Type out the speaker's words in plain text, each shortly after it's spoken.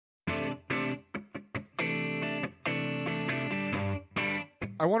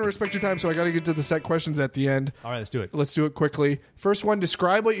I want to respect your time, so I got to get to the set questions at the end. All right, let's do it. Let's do it quickly. First one,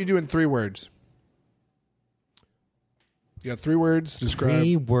 describe what you do in 3 words. You got 3 words. Describe.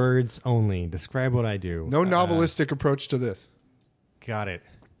 3 words only. Describe what I do. No novelistic approach to this. Got it.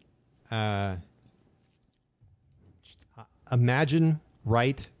 Imagine,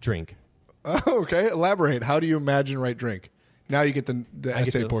 write, drink. Oh, okay. Elaborate. How do you imagine, write, drink? Now you get the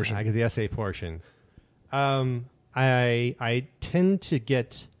essay portion. I get the essay portion. I tend to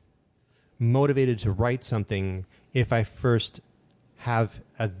get motivated to write something if I first have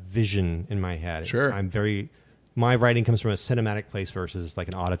a vision in my head. Sure. My writing comes from a cinematic place versus like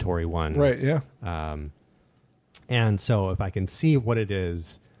an auditory one. Right, yeah. And so if I can see what it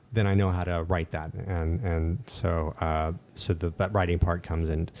is, then I know how to write that. And so that writing part comes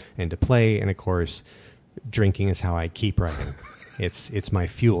into play. And of course, drinking is how I keep writing. It's my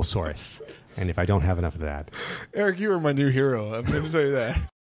fuel source. And if I don't have enough of that. Eric, you are my new hero. I'm going to tell you that.